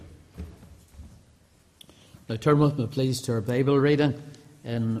Now turn with me, please, to our Bible reading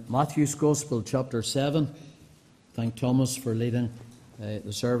in Matthew's Gospel, chapter 7. Thank Thomas for leading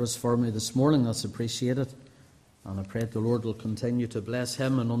the service for me this morning. That's appreciated. And I pray the Lord will continue to bless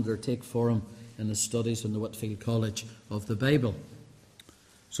him and undertake for him in his studies in the Whitfield College of the Bible.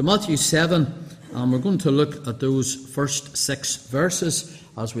 So Matthew 7, and we're going to look at those first 6 verses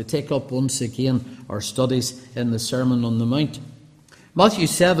as we take up once again our studies in the Sermon on the Mount. Matthew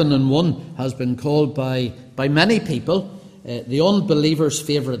 7 and 1 has been called by many people the unbeliever's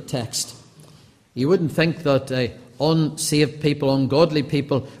favourite text. You wouldn't think that unsaved people, ungodly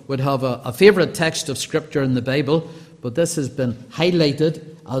people would have a favourite text of Scripture in the Bible, but this has been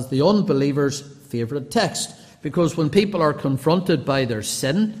highlighted as the unbeliever's favourite text. Because when people are confronted by their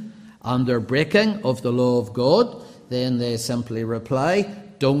sin and their breaking of the law of God, then they simply reply,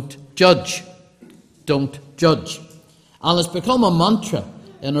 "Don't judge. Don't judge." And it's become a mantra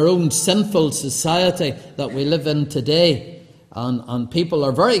in our own sinful society that we live in today. And people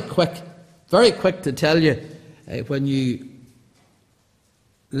are very quick to tell you when you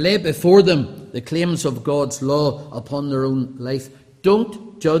lay before them the claims of God's law upon their own life,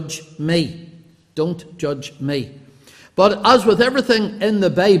 "Don't judge me. Don't judge me." But as with everything in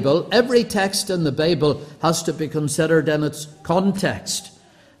the Bible, every text in the Bible has to be considered in its context.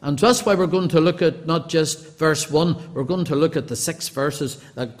 And that's why we're going to look at not just verse 1, we're going to look at the 6 verses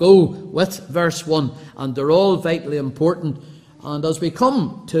that go with verse 1, and they're all vitally important. And as we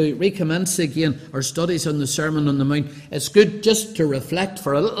come to recommence again our studies on the Sermon on the Mount, it's good just to reflect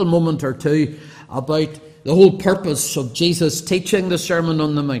for a little moment or two about the whole purpose of Jesus teaching the Sermon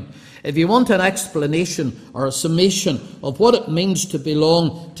on the Mount. If you want an explanation or a summation of what it means to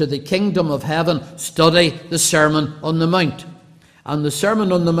belong to the kingdom of heaven, study the Sermon on the Mount. And the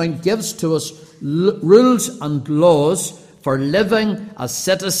Sermon on the Mount gives to us rules and laws for living as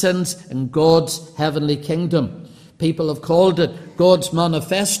citizens in God's heavenly kingdom. People have called it God's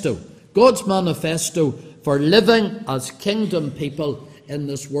manifesto. God's manifesto for living as kingdom people in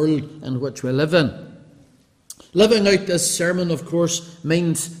this world in which we live in. Living out this sermon, of course,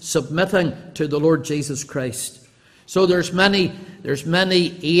 means submitting to the Lord Jesus Christ. So there's many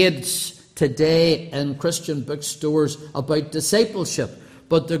aids today in Christian bookstores about discipleship.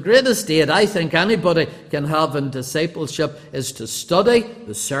 But the greatest aid I think anybody can have in discipleship is to study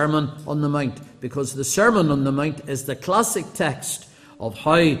the Sermon on the Mount. Because the Sermon on the Mount is the classic text of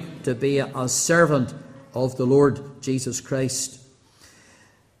how to be a servant of the Lord Jesus Christ.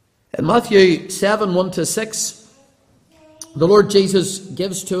 In Matthew 7, 1-6, the Lord Jesus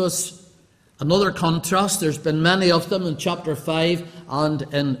gives to us another contrast. There's been many of them in chapter 5 and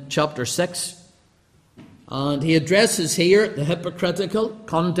in chapter 6. And he addresses here the hypocritical,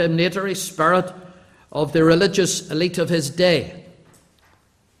 condemnatory spirit of the religious elite of his day.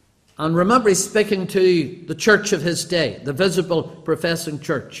 And remember, he's speaking to the church of his day, the visible professing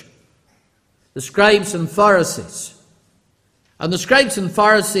church, the scribes and Pharisees. And the scribes and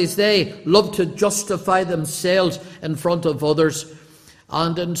Pharisees, they loved to justify themselves in front of others.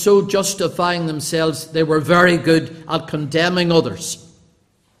 And in so justifying themselves, they were very good at condemning others.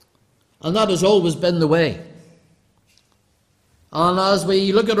 And that has always been the way. And as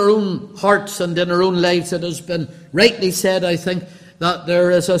we look at our own hearts and in our own lives, it has been rightly said, I think, that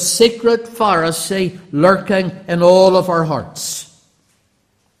there is a secret Pharisee lurking in all of our hearts.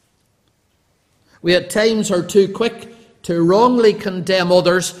 We at times are too quick to wrongly condemn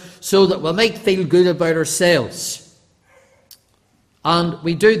others so that we might feel good about ourselves. And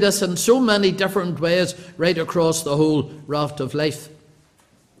we do this in so many different ways right across the whole raft of life.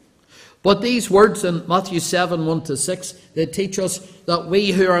 But these words in Matthew 7, 1-6, they teach us that we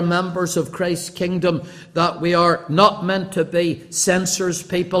who are members of Christ's kingdom, that we are not meant to be censors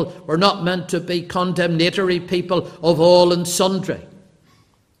people, we're not meant to be condemnatory people of all and sundry.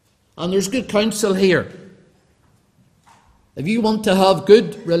 And there's good counsel here. If you want to have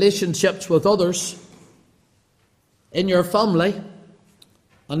good relationships with others in your family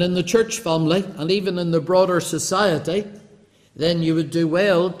and in the church family and even in the broader society, then you would do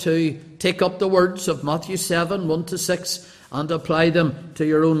well to take up the words of Matthew 7, 1-6 and apply them to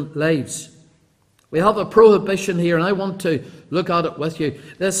your own lives. We have a prohibition here, and I want to look at it with you.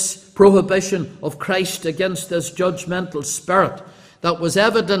 This prohibition of Christ against this judgmental spirit that was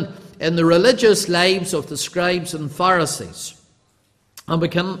evident in the religious lives of the scribes and Pharisees. And we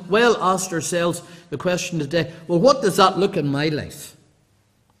can well ask ourselves the question today, well, what does that look in my life?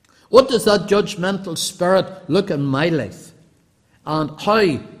 What does that judgmental spirit look in my life? And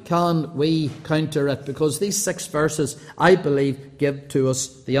how can we counter it? Because these 6 verses, I believe, give to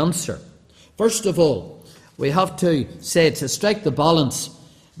us the answer. First of all, we have to say, to strike the balance,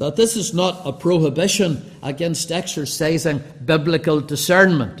 that this is not a prohibition against exercising biblical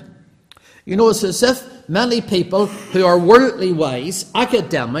discernment. You know, it's as if many people who are worldly wise,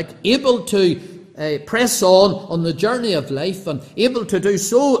 academic, able to press on the journey of life and able to do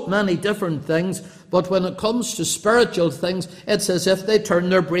so many different things, but when it comes to spiritual things, it's as if they turn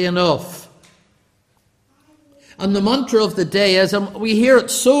their brain off. And the mantra of the day is, and we hear it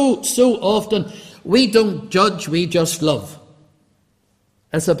so often, we don't judge, we just love.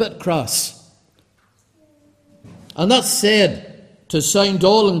 It's a bit crass. And that's said to sound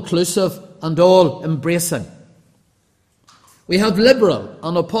all-inclusive and all-embracing. We have liberal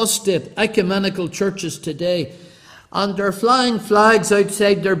and apostate ecumenical churches today, and they're flying flags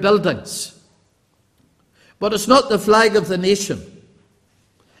outside their buildings. But it's not the flag of the nation.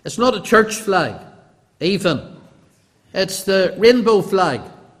 It's not a church flag, even. It's the rainbow flag.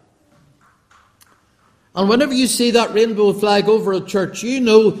 And whenever you see that rainbow flag over a church, you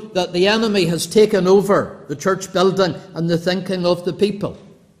know that the enemy has taken over the church building and the thinking of the people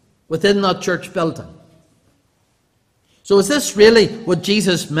within that church building. So is this really what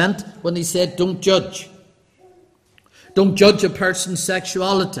Jesus meant when he said, don't judge? Don't judge a person's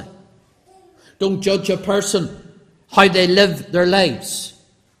sexuality. Don't judge a person how they live their lives.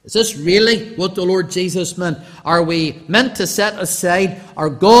 Is this really what the Lord Jesus meant? Are we meant to set aside our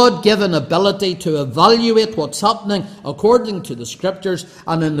God-given ability to evaluate what's happening according to the Scriptures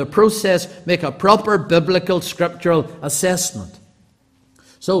and in the process make a proper biblical scriptural assessment?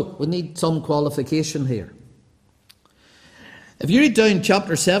 So we need some qualification here. If you read down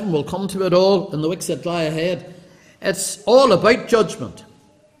chapter 7, we'll come to it all in the weeks that lie ahead. It's all about judgment.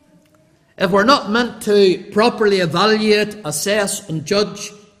 If we're not meant to properly evaluate, assess and judge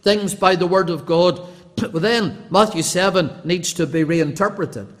things by the Word of God, then Matthew 7 needs to be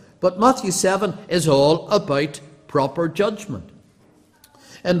reinterpreted. But Matthew 7 is all about proper judgment.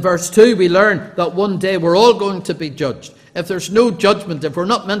 In verse 2 we learn that one day we're all going to be judged. If there's no judgment, if we're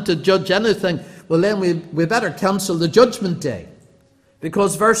not meant to judge anything, well then we better cancel the judgment day.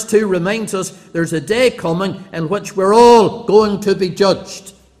 Because verse 2 reminds us there's a day coming in which we're all going to be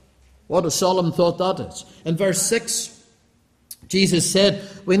judged. What a solemn thought that is. In verse 6, Jesus said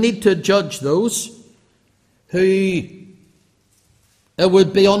we need to judge those who it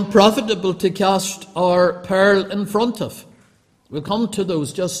would be unprofitable to cast our pearl in front of. We'll come to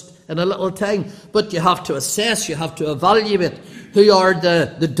those just in a little time. But you have to assess, you have to evaluate who are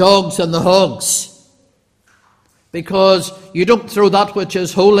the dogs and the hogs. Because you don't throw that which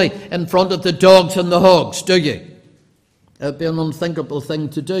is holy in front of the dogs and the hogs, do you? It would be an unthinkable thing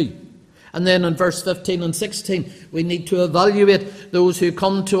to do. And then in verse 15 and 16, we need to evaluate those who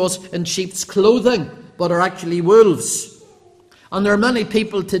come to us in sheep's clothing, but are actually wolves. And there are many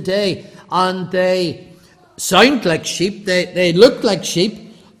people today, and they sound like sheep, they look like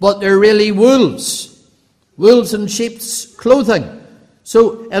sheep, but they're really wolves. Wolves in sheep's clothing.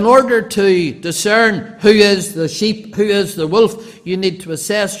 So in order to discern who is the sheep, who is the wolf, you need to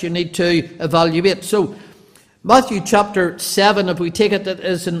assess, you need to evaluate. So Matthew chapter 7, if we take it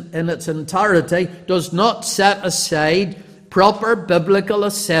as in its entirety, does not set aside proper biblical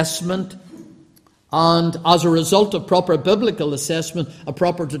assessment, and as a result of proper biblical assessment, a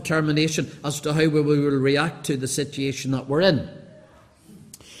proper determination as to how we will react to the situation that we're in.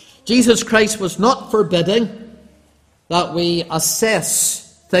 Jesus Christ was not forbidding that we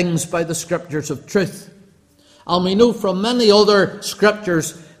assess things by the Scriptures of truth. And we know from many other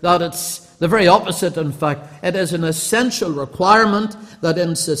Scriptures that it's the very opposite, in fact. It is an essential requirement that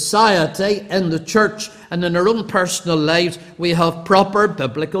in society, in the church, and in our own personal lives, we have proper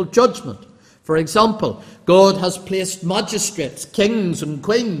biblical judgment. For example, God has placed magistrates, kings and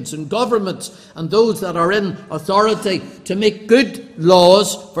queens and governments and those that are in authority to make good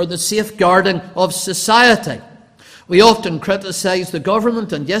laws for the safeguarding of society. We often criticise the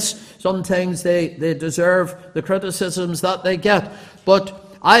government, and yes, sometimes they deserve the criticisms that they get.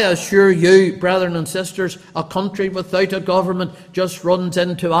 But I assure you, brethren and sisters, a country without a government just runs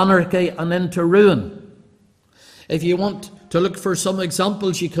into anarchy and into ruin. If you want to look for some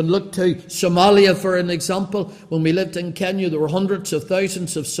examples, you can look to Somalia for an example. When we lived in Kenya, there were hundreds of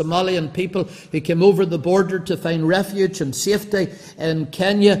thousands of Somalian people who came over the border to find refuge and safety in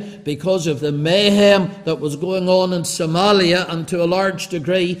Kenya because of the mayhem that was going on in Somalia, and to a large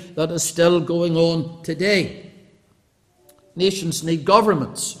degree that is still going on today. Nations need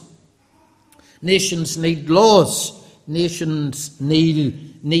governments. Nations need laws. Nations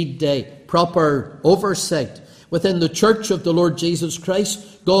need proper oversight. Within the church of the Lord Jesus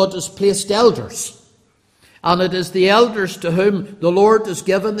Christ, God has placed elders. And it is the elders to whom the Lord has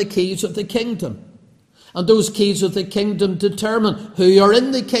given the keys of the kingdom. And those keys of the kingdom determine who are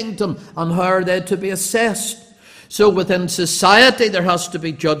in the kingdom and how are they to be assessed. So within society there has to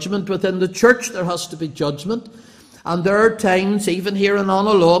be judgment. Within the church there has to be judgment. And there are times, even here in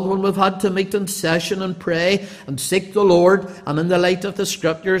Annalong, when we've had to meet in session and pray and seek the Lord, and in the light of the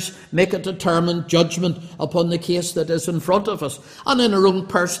Scriptures make a determined judgment upon the case that is in front of us. And in our own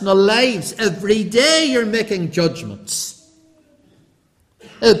personal lives, every day you're making judgments.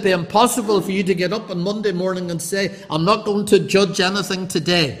 It'd be impossible for you to get up on Monday morning and say, I'm not going to judge anything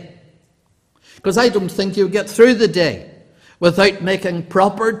today. Because I don't think you'll get through the day without making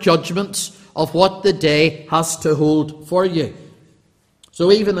proper judgments of what the day has to hold for you.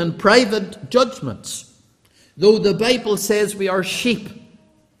 So even in private judgments, though the Bible says we are sheep,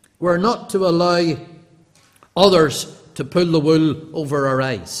 we're not to allow others to pull the wool over our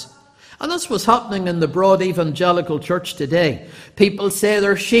eyes. And that's what's happening in the broad evangelical church today. People say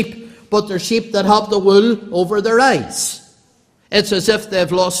they're sheep, but they're sheep that have the wool over their eyes. It's as if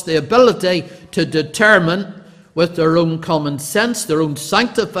they've lost the ability to determine with their own common sense, their own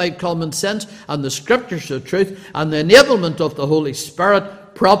sanctified common sense, and the Scriptures of truth, and the enablement of the Holy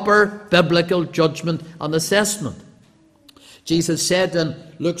Spirit, proper biblical judgment and assessment. Jesus said in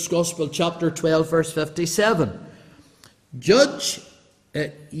Luke's Gospel, chapter 12, verse 57, Judge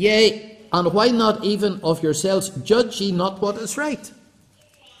ye, and why not even of yourselves, judge ye not what is right?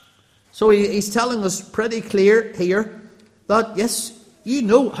 So he's telling us pretty clear here that, yes, you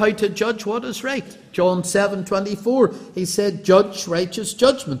know how to judge what is right. John 7:24, he said, judge righteous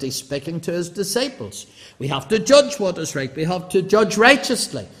judgment. He's speaking to his disciples. We have to judge what is right. We have to judge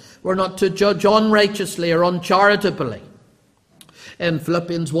righteously. We're not to judge unrighteously or uncharitably. In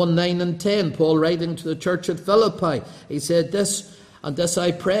Philippians 1:9 and 10, Paul writing to the church at Philippi, he said, this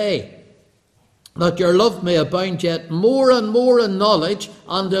I pray, that your love may abound yet more and more in knowledge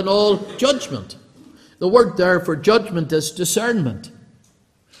and in all judgment. The word there for judgment is discernment.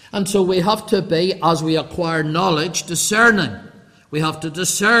 And so we have to be, as we acquire knowledge, discerning. We have to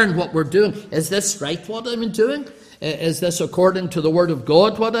discern what we're doing. Is this right, what I'm doing? Is this according to the Word of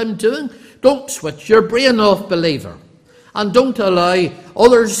God, what I'm doing? Don't switch your brain off, believer. And don't allow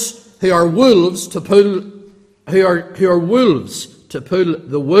others who are wolves to pull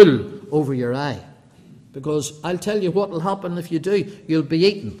the wool over your eye. Because I'll tell you what will happen if you do. You'll be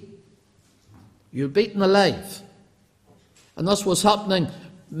eaten. You'll be eaten alive. And that's what's happening.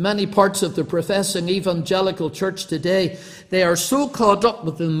 Many parts of the professing evangelical church today, they are so caught up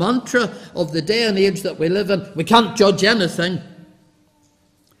with the mantra of the day and age that we live in, we can't judge anything.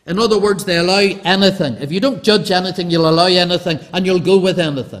 In other words, they allow anything. If you don't judge anything, you'll allow anything, and you'll go with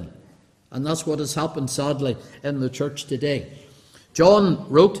anything. And that's what has happened, sadly, in the church today. John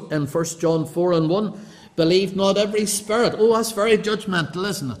wrote in 1 John 4:1, believe not every spirit. Oh, that's very judgmental,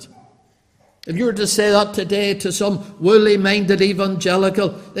 isn't it? If you were to say that today to some woolly-minded evangelical,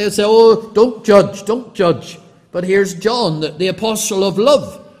 they'll say, oh, don't judge. But here's John, the apostle of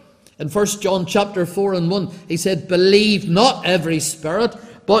love. In 1 John chapter 4:1, he said, believe not every spirit,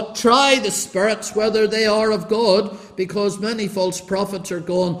 but try the spirits whether they are of God, because many false prophets are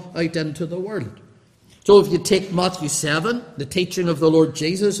gone out into the world. So if you take Matthew 7, the teaching of the Lord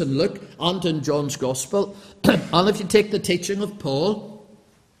Jesus in Luke and in John's Gospel, and if you take the teaching of Paul,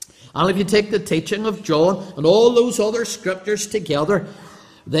 and if you take the teaching of John and all those other scriptures together,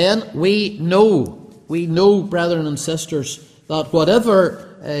 then we know, brethren and sisters, that whatever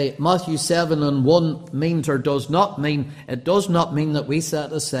Matthew 7:1 means or does not mean, it does not mean that we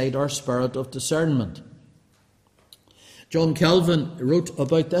set aside our spirit of discernment. John Calvin wrote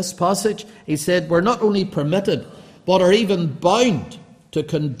about this passage. He said, we're not only permitted, but are even bound to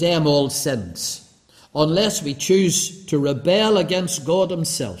condemn all sins, unless we choose to rebel against God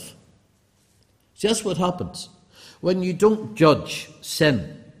himself. See, that's what happens when you don't judge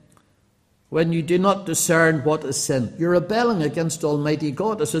sin. When you do not discern what is sin, you're rebelling against Almighty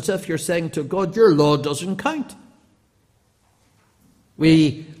God. It's as if you're saying to God, your law doesn't count.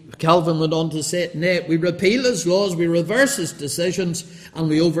 Calvin went on to say, nay, we repeal his laws, we reverse his decisions, and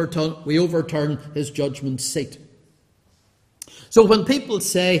we overturn his judgment seat. So when people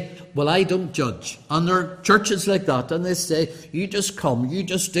say, well, I don't judge, and there are churches like that, and they say, you just come, you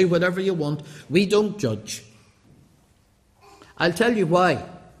just do whatever you want, we don't judge. I'll tell you why.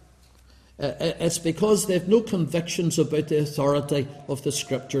 It's because they've no convictions about the authority of the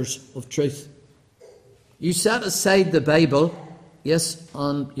Scriptures of truth. You set aside the Bible, yes,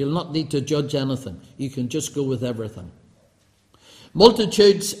 and you'll not need to judge anything. You can just go with everything.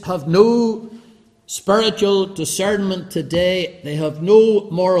 Multitudes have no spiritual discernment today. They have no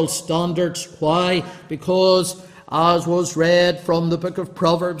moral standards. Why? Because as was read from the book of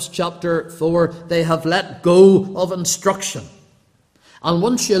Proverbs chapter 4, they have let go of instruction. And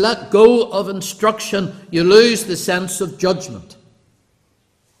once you let go of instruction, you lose the sense of judgment.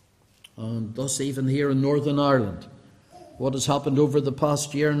 And thus even here in Northern Ireland, what has happened over the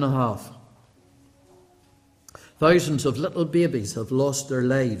past year and a half? Thousands of little babies have lost their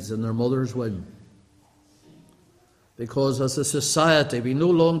lives in their mother's womb. Because as a society, we no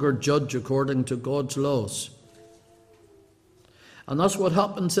longer judge according to God's laws. And that's what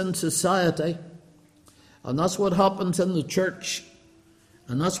happens in society. And that's what happens in the church.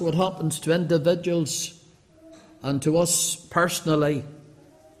 And that's what happens to individuals and to us personally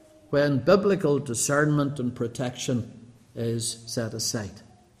when biblical discernment and protection is set aside.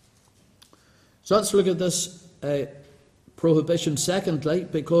 So let's look at this prohibition secondly,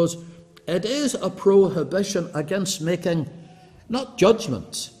 because it is a prohibition against making not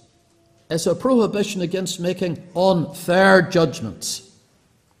judgments. It's a prohibition against making unfair judgments.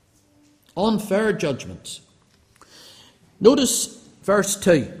 Unfair judgments. Notice verse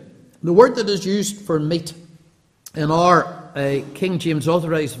 2. The word that is used for meat in our King James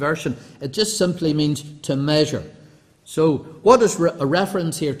Authorized Version, it just simply means to measure. So what is a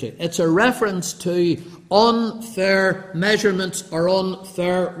reference here to? It's a reference to unfair measurements or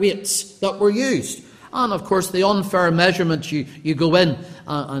unfair weights that were used. And of course the unfair measurements, you go in,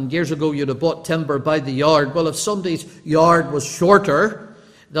 and years ago you'd have bought timber by the yard. Well, if somebody's yard was shorter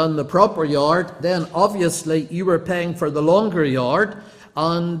than the proper yard, then obviously you were paying for the longer yard,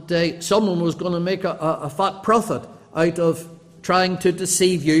 and someone was going to make a fat profit out of trying to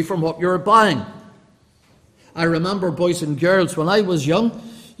deceive you from what you were buying. I remember, boys and girls, when I was young,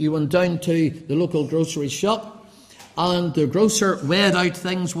 you went down to the local grocery shop and the grocer weighed out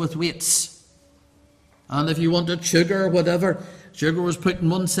things with weights. And if you wanted sugar or whatever, sugar was put on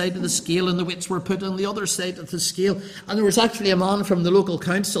one side of the scale and the weights were put on the other side of the scale. And there was actually a man from the local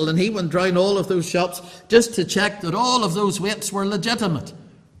council, and he went round all of those shops just to check that all of those weights were legitimate,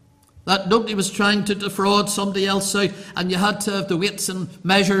 that nobody was trying to defraud somebody else out, and you had to have the weights and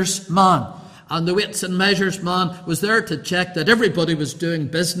measures man. And the weights and measures man was there to check that everybody was doing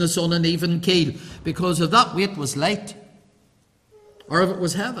business on an even keel, because if that weight was light or if it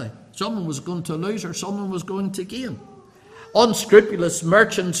was heavy, someone was going to lose or someone was going to gain. Unscrupulous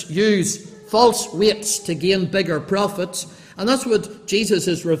merchants use false weights to gain bigger profits, and that's what Jesus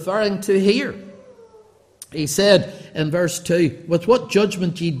is referring to here. He said in verse 2, with what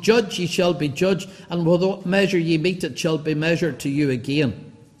judgment ye judge, ye shall be judged, and with what measure ye mete, it shall be measured to you again.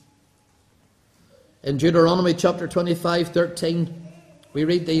 In Deuteronomy chapter 25:13, we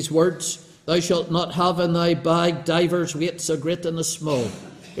read these words, thou shalt not have in thy bag divers weights, a great and a small.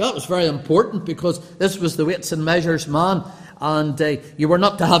 That was very important, because this was the weights and measures man, and you were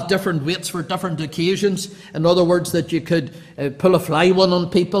not to have different weights for different occasions. In other words, that you could pull a fly one on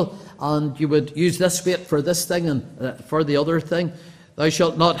people, and you would use this weight for this thing and for the other thing. Thou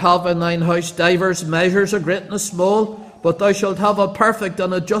shalt not have in thine house divers measures, a great and a small, but thou shalt have a perfect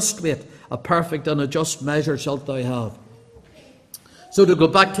and a just weight. A perfect and a just measure shalt thou have. So to go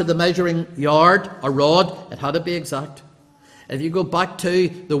back to the measuring yard, a rod, it had to be exact. If you go back to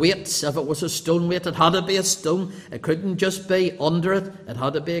the weights, if it was a stone weight, it had to be a stone. It couldn't just be under it. It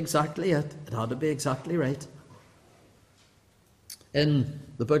had to be exactly it. It had to be exactly right. In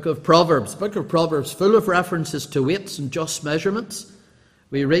the book of Proverbs, full of references to weights and just measurements,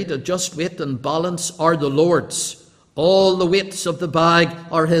 we read, a just weight and balance are the Lord's. All the weights of the bag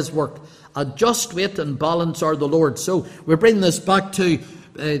are his work. A just weight and balance are the Lord's. So we bring this back to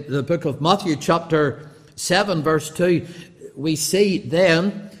the book of Matthew chapter 7 verse 2. We see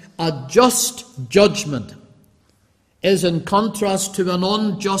then a just judgment is in contrast to an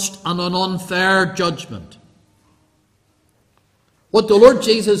unjust and an unfair judgment. What the Lord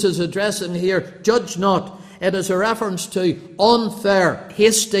Jesus is addressing here, judge not, it is a reference to unfair,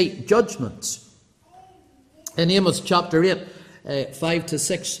 hasty judgments. In Amos chapter 8, 5 to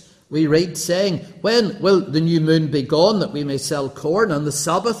 6, we read saying, when will the new moon be gone, that we may sell corn, and the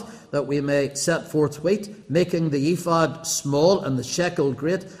Sabbath, that we may set forth wheat, making the ephod small and the shekel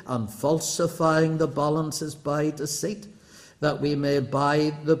great, and falsifying the balances by deceit, that we may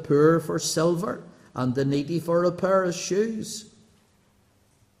buy the poor for silver, and the needy for a pair of shoes?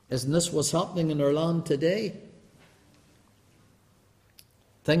 Isn't this what's happening in our land today?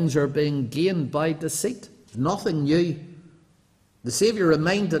 Things are being gained by deceit. Nothing new. The Saviour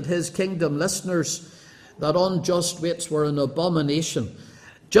reminded his kingdom listeners that unjust weights were an abomination.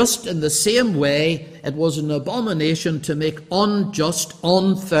 Just in the same way, it was an abomination to make unjust,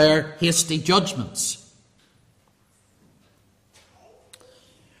 unfair, hasty judgments.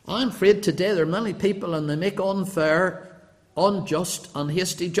 I'm afraid today there are many people and they make unfair, unjust and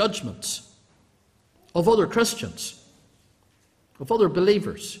hasty judgments of other Christians, of other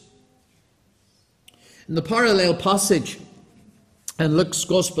believers. In the parallel passage in Luke's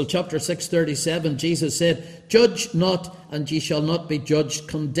Gospel, chapter 6:37, Jesus said, "Judge not, and ye shall not be judged.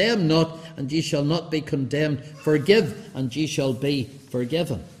 Condemn not, and ye shall not be condemned. Forgive, and ye shall be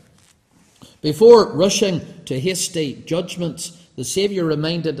forgiven." Before rushing to hasty judgments, the Saviour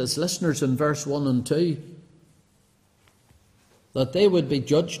reminded his listeners in verse 1 and 2 that they would be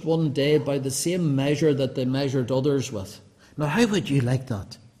judged one day by the same measure that they measured others with. Now, how would you like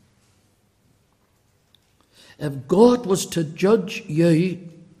that? If God was to judge you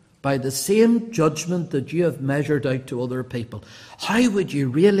by the same judgment that you have measured out to other people, how would you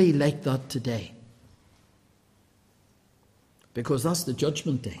really like that today? Because that's the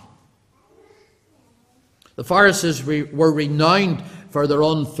judgment day. The Pharisees were renowned for their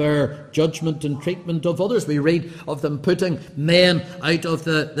unfair judgment and treatment of others. We read of them putting men out of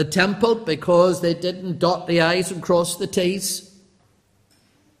the temple because they didn't dot the I's and cross the T's.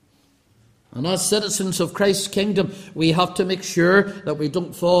 And as citizens of Christ's kingdom, we have to make sure that we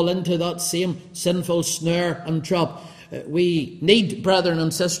don't fall into that same sinful snare and trap. We need, brethren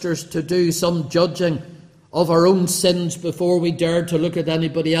and sisters, to do some judging of our own sins before we dare to look at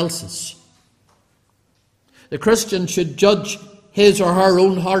anybody else's. The Christian should judge his or her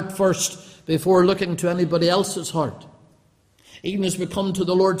own heart first before looking to anybody else's heart. Even as we come to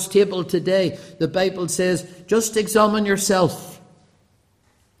the Lord's table today, the Bible says, just examine yourself.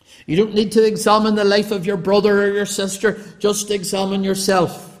 You don't need to examine the life of your brother or your sister, just examine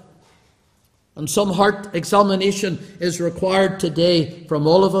yourself. And some heart examination is required today from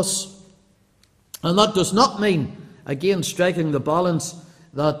all of us. And that does not mean, again, striking the balance,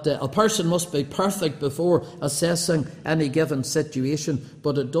 that a person must be perfect before assessing any given situation,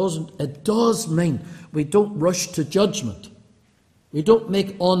 but it does mean we don't rush to judgment. We don't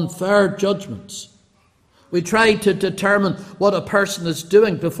make unfair judgments. We try to determine what a person is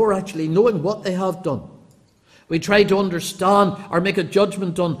doing before actually knowing what they have done. We try to understand or make a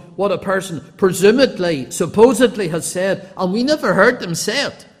judgment on what a person supposedly has said, and we never heard them say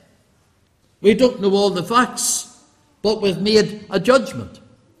it. We don't know all the facts, but we've made a judgment.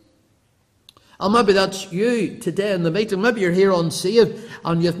 And maybe that's you today in the meeting. Maybe you're here unsaved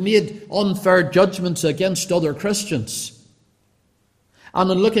and you've made unfair judgments against other Christians. And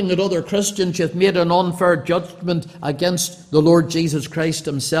in looking at other Christians, you've made an unfair judgment against the Lord Jesus Christ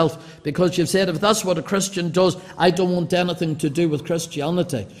himself, because you've said, if that's what a Christian does, I don't want anything to do with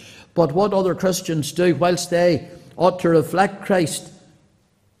Christianity. But what other Christians do, whilst they ought to reflect Christ,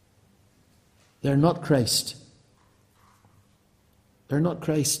 they're not Christ. They're not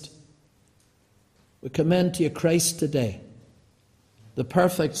Christ. We commend to you Christ today, the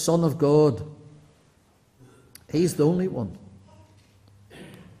perfect Son of God. He's the only one.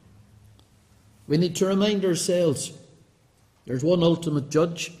 We need to remind ourselves there's one ultimate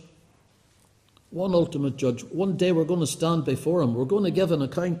judge. One ultimate judge. One day we're going to stand before him. We're going to give an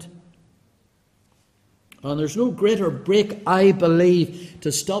account. And there's no greater break, I believe,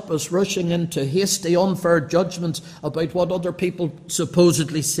 to stop us rushing into hasty, unfair judgments about what other people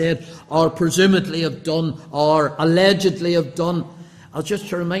supposedly said or presumably have done or allegedly have done. I'll just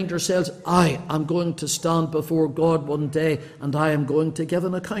to remind ourselves, I am going to stand before God one day and I am going to give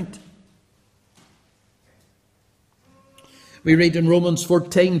an account. We read in Romans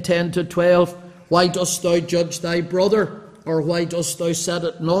 14:10-12, why dost thou judge thy brother? Or why dost thou set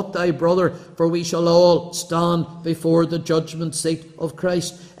it not thy brother? For we shall all stand before the judgment seat of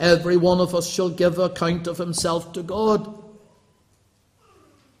Christ. Every one of us shall give account of himself to God.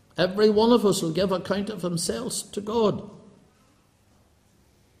 Every one of us will give account of himself to God.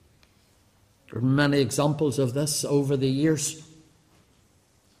 There are many examples of this over the years.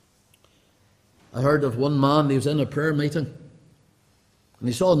 I heard of one man, he was in a prayer meeting, and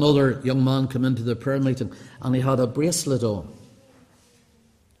he saw another young man come into the prayer meeting, and he had a bracelet on.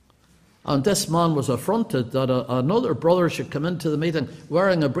 And this man was affronted that another brother should come into the meeting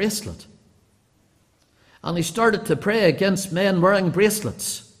wearing a bracelet. And he started to pray against men wearing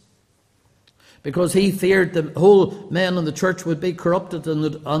bracelets, because he feared the whole men in the church would be corrupted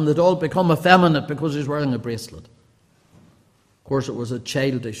and they'd all become effeminate because he's wearing a bracelet. Of course, it was a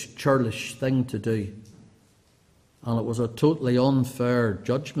churlish thing to do. And it was a totally unfair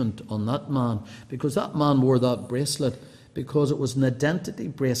judgment on that man, because that man wore that bracelet because it was an identity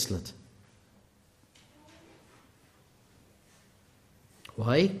bracelet.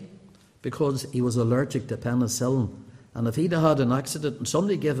 Why? Because he was allergic to penicillin. And if he'd had an accident and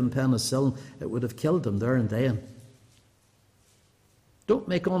somebody gave him penicillin, it would have killed him there and then. Don't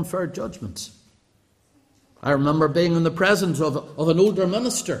make unfair judgments. I remember being in the presence of an older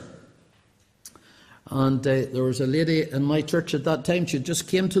minister. And there was a lady in my church at that time. She just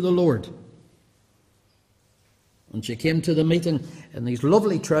came to the Lord. And she came to the meeting in these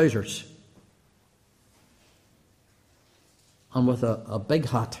lovely trousers. And with a big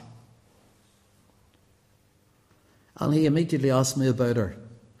hat. And he immediately asked me about her.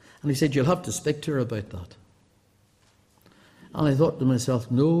 And he said, "You'll have to speak to her about that." And I thought to myself,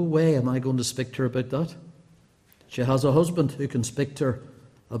 no way am I going to speak to her about that. She has a husband who can speak to her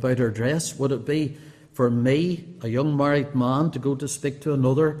about her dress. Would it be for me, a young married man, to go to speak to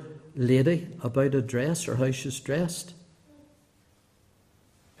another lady about a dress or how she's dressed?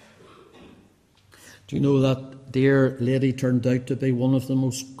 Do you know that dear lady turned out to be one of the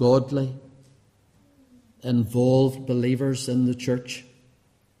most godly, involved believers in the church?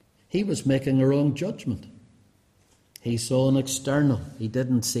 He was making a wrong judgment. He saw an external. He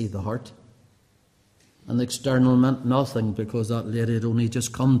didn't see the heart. An external meant nothing because that lady had only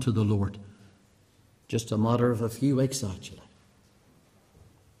just come to the Lord. Just a matter of a few weeks, actually.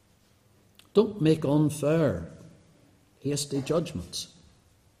 Don't make unfair, hasty judgments.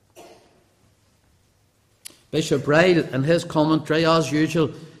 Bishop Ryle, in his commentary, as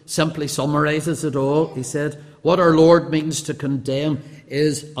usual, simply summarises it all. He said, what our Lord means to condemn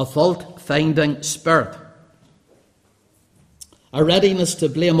is a fault-finding spirit. A readiness to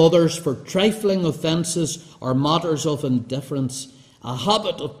blame others for trifling offences or matters of indifference, a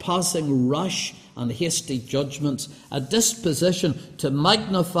habit of passing rash and hasty judgments, a disposition to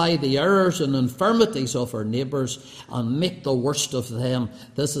magnify the errors and infirmities of our neighbours and make the worst of them.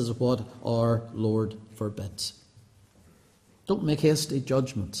 This is what our Lord forbids. Don't make hasty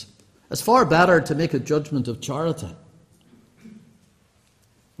judgments. It's far better to make a judgment of charity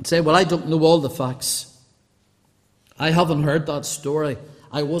and say, well, I don't know all the facts. I haven't heard that story.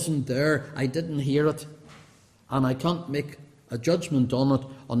 I wasn't there. I didn't hear it. And I can't make a judgment on it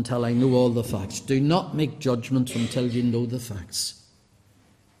until I know all the facts. Do not make judgments until you know the facts.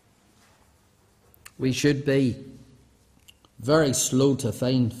 We should be very slow to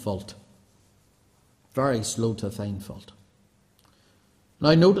find fault. Very slow to find fault.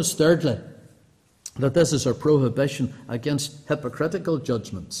 Now notice thirdly that this is a prohibition against hypocritical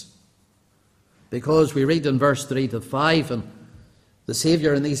judgments. Because we read in verse 3 to 5, and the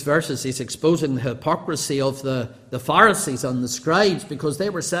Saviour in these verses is exposing the hypocrisy of the Pharisees and the scribes, because they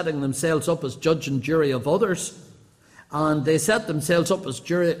were setting themselves up as judge and jury of others. And they set themselves up as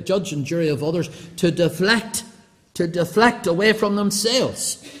judge and jury of others to deflect away from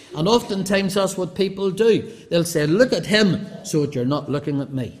themselves. And oftentimes that's what people do. They'll say, look at him, so that you're not looking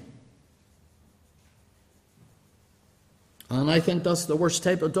at me. And I think that's the worst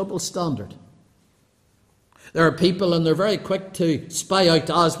type of double standard. There are people, and they're very quick to spy out,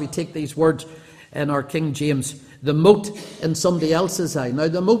 as we take these words in our King James, the mote in somebody else's eye. Now,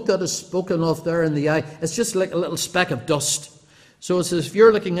 the mote that is spoken of there in the eye, it's just like a little speck of dust. So it's as if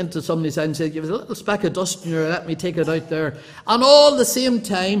you're looking into somebody's eye and say, "You have a little speck of dust in your eye, let me take it out there." And all the same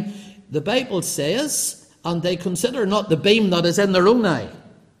time, the Bible says, and they consider not the beam that is in their own eye.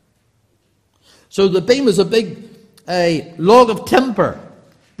 So the beam is a big log of timber.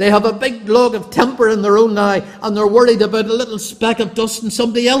 They have a big log of timber in their own eye, and they're worried about a little speck of dust in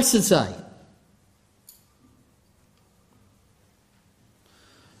somebody else's eye.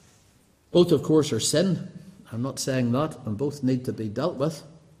 Both, of course, are sin. I'm not saying that, and both need to be dealt with.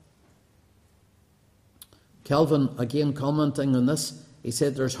 Calvin, again commenting on this, he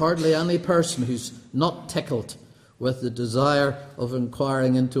said, there's hardly any person who's not tickled with the desire of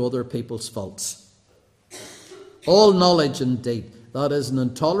inquiring into other people's faults. All knowledge, indeed, that is an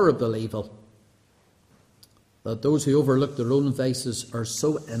intolerable evil, that those who overlook their own vices are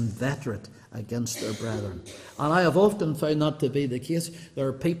so inveterate against their brethren. And I have often found that to be the case. There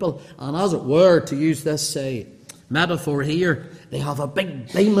are people, and as it were, to use this metaphor here, they have a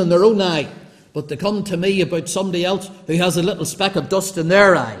big beam in their own eye, but they come to me about somebody else who has a little speck of dust in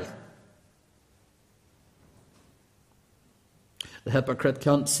their eye. The hypocrite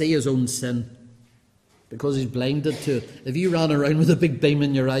can't see his own sin because he's blinded to it. If you ran around with a big beam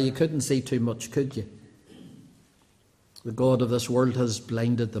in your eye, you couldn't see too much, could you? The god of this world has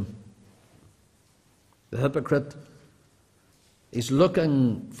blinded them. The hypocrite is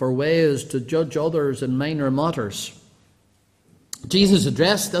looking for ways to judge others in minor matters. Jesus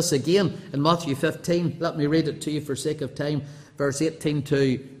addressed this again in Matthew 15. Let me read it to you for sake of time. Verse 18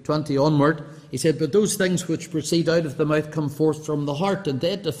 to 20 onward. He said, but those things which proceed out of the mouth come forth from the heart, and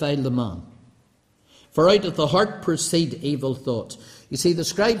they defile the man. For out of the heart proceed evil thoughts, You see, the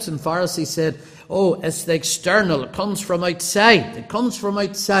scribes and Pharisees said, oh, it's the external. It comes from outside. It comes from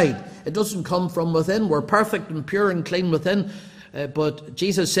outside. It doesn't come from within. We're perfect and pure and clean within. But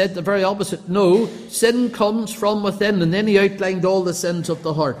Jesus said the very opposite. No, sin comes from within. And then he outlined all the sins of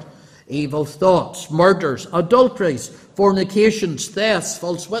the heart. Evil thoughts, murders, adulteries, fornications, thefts,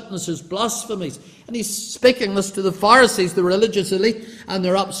 false witnesses, blasphemies. And he's speaking this to the Pharisees, the religious elite, and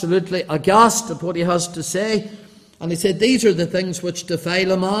they're absolutely aghast at what he has to say. And he said, these are the things which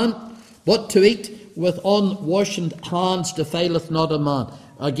defile a man, but to eat with unwashed hands defileth not a man.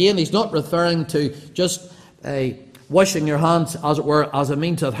 Again, he's not referring to just washing your hands, as it were, as a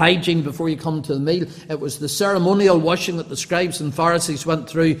means of hygiene before you come to the meal. It was the ceremonial washing that the scribes and Pharisees went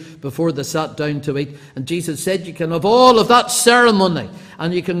through before they sat down to eat. And Jesus said you can have all of that ceremony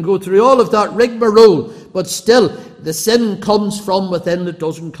and you can go through all of that rigmarole, but still the sin comes from within, it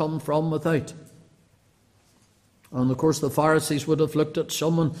doesn't come from without. And of course the Pharisees would have looked at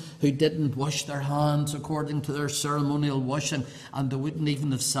someone who didn't wash their hands according to their ceremonial washing, and they wouldn't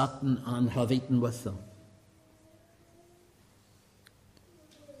even have sat and have eaten with them.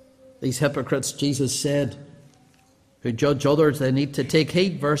 These hypocrites, Jesus said, who judge others, they need to take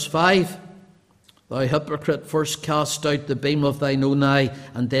heed. Verse 5, thou hypocrite, first cast out the beam of thine own eye,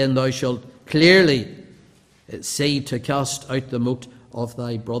 and then thou shalt clearly see to cast out the mote of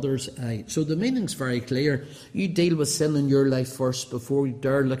thy brother's eye. So the meaning's very clear. You deal with sin in your life first before you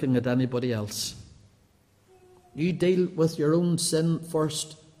dare looking at anybody else. You deal with your own sin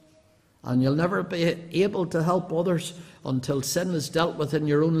first, and you'll never be able to help others until sin is dealt with in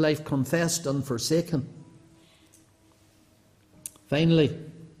your own life, confessed and forsaken. Finally,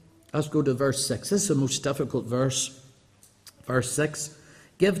 let's go to verse 6. This is the most difficult verse. Verse 6.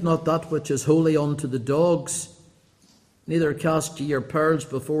 Give not that which is holy unto the dogs, neither cast ye your pearls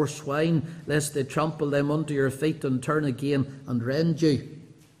before swine, lest they trample them under your feet and turn again and rend you.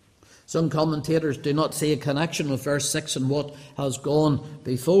 Some commentators do not see a connection with verse 6 and what has gone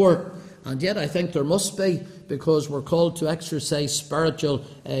before. And yet I think there must be, because we're called to exercise spiritual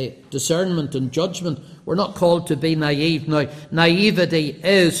discernment and judgment. We're not called to be naive. Now, naivety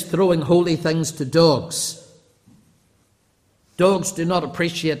is throwing holy things to dogs. Dogs do not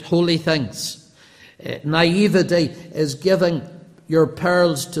appreciate holy things. Naivety is giving your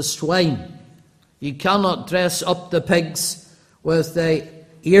pearls to swine. You cannot dress up the pigs with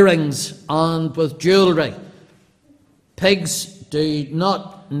earrings and with jewellery. Pigs do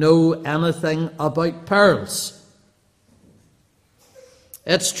not know anything about pearls.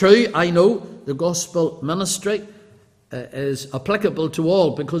 It's true, I know, the gospel ministry is applicable to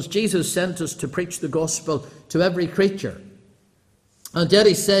all, because Jesus sent us to preach the gospel to every creature. And yet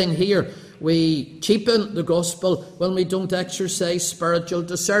he's saying here, we cheapen the gospel when we don't exercise spiritual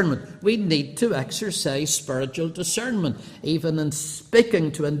discernment. We need to exercise spiritual discernment, even in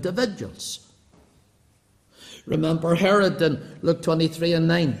speaking to individuals. Remember Herod in Luke 23 and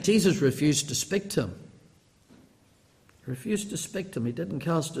 9. Jesus refused to speak to him. He refused to speak to him. He didn't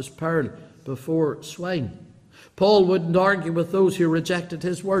cast his pearl before swine. Paul wouldn't argue with those who rejected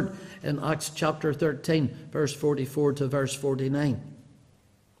his word in Acts chapter 13, verse 44 to verse 49.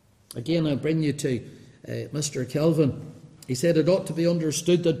 Again, I bring you to Mr. Kelvin. He said it ought to be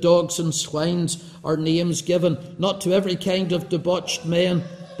understood that dogs and swines are names given not to every kind of debauched men,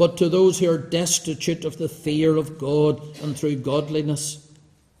 but to those who are destitute of the fear of God and through godliness.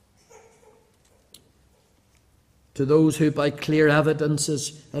 To those who by clear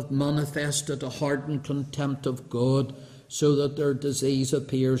evidences have manifested a hardened contempt of God, so that their disease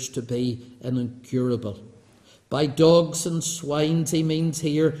appears to be incurable. By dogs and swines he means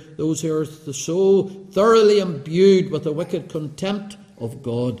here those who are so thoroughly imbued with a wicked contempt of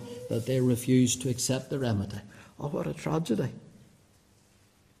God that they refuse to accept the remedy. Oh, what a tragedy.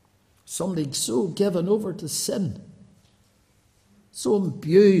 Somebody so given over to sin, so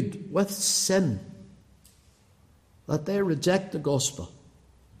imbued with sin, that they reject the gospel.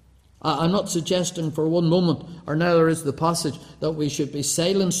 I'm not suggesting for one moment, or neither is the passage, that we should be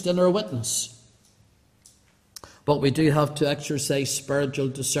silenced in our witness. But we do have to exercise spiritual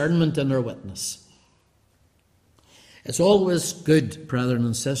discernment in our witness. It's always good, brethren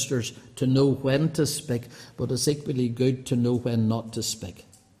and sisters, to know when to speak, but it's equally good to know when not to speak.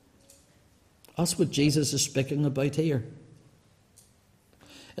 That's what Jesus is speaking about here.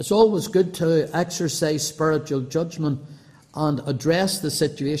 It's always good to exercise spiritual judgment and address the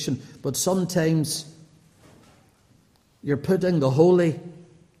situation, but sometimes you're putting the holy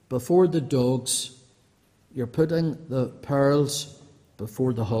before the dogs, you're putting the pearls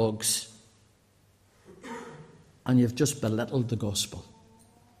before the hogs, and you've just belittled the gospel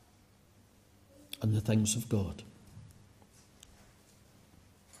and the things of God.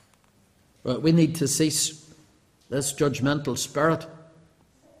 But we need to cease this judgmental spirit,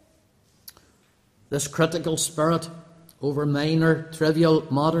 this critical spirit over minor,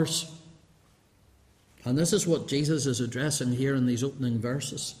 trivial matters. And this is what Jesus is addressing here in these opening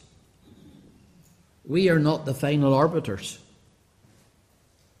verses. We are not the final arbiters.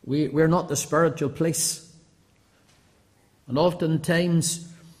 We're not the spiritual police. And oftentimes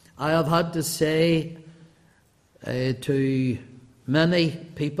I have had to say to many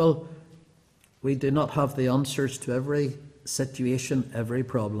people, we do not have the answers to every situation, every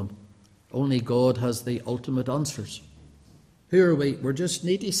problem. Only God has the ultimate answers. Who are we? We're just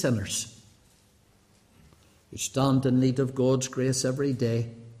needy sinners who stand in need of God's grace every day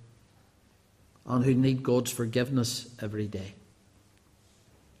and who need God's forgiveness every day.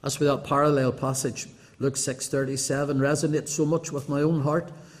 As for that parallel passage, Luke 6:37 resonates so much with my own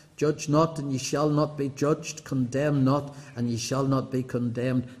heart. Judge not, and ye shall not be judged. Condemn not, and ye shall not be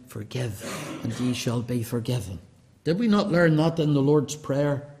condemned. Forgive, and ye shall be forgiven. Did we not learn that in the Lord's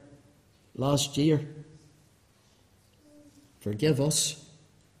Prayer last year? Forgive us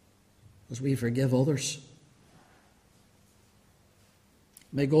as we forgive others.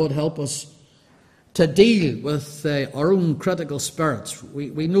 May God help us to deal with our own critical spirits.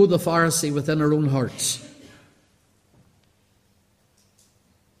 We know the Pharisee within our own hearts.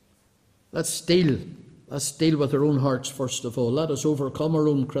 Let's deal with our own hearts first of all. Let us overcome our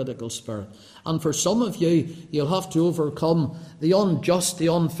own critical spirit. And for some of you, you'll have to overcome the unjust, the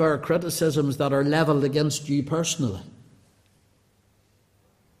unfair criticisms that are levelled against you personally.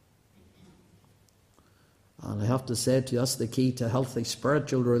 And I have to say to you, that's the key to healthy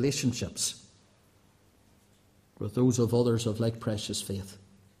spiritual relationships with those of others of like precious faith.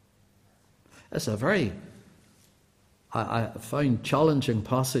 It's a very, I found, challenging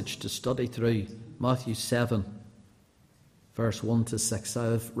passage to study through, Matthew 7, verse 1 to 6.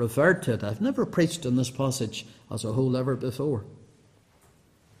 I've referred to it. I've never preached on this passage as a whole ever before.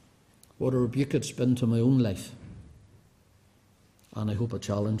 What a rebuke it's been to my own life. And I hope a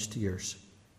challenge to yours.